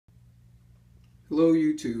Hello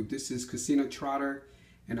YouTube, this is Casino Trotter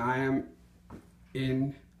and I am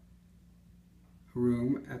in a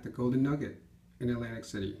room at the Golden Nugget in Atlantic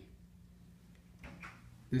City.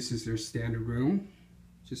 This is their standard room,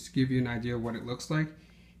 just to give you an idea of what it looks like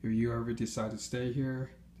if you ever decide to stay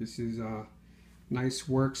here. This is a nice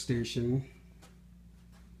workstation.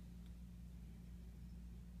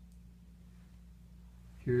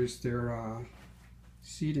 Here's their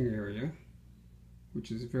seating area,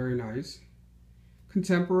 which is very nice.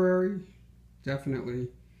 Contemporary, definitely.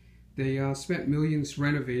 They spent millions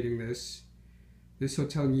renovating this. This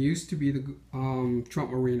hotel used to be the Trump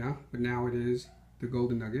Marina, but now it is the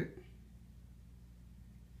Golden Nugget.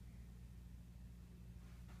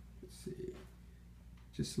 Let's see.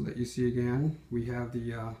 Just to let you see again, we have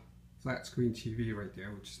the flat screen TV right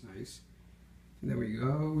there, which is nice. And then we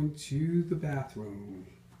go into the bathroom.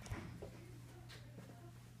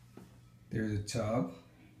 There's a tub,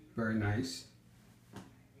 very nice.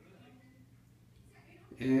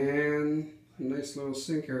 And a nice little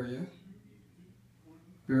sink area,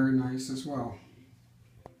 very nice as well.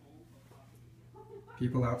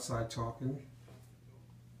 People outside talking.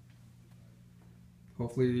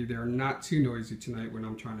 Hopefully they're not too noisy tonight when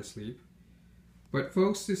I'm trying to sleep. But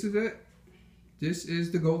folks, this is it. This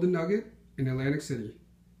is the Golden Nugget in Atlantic City.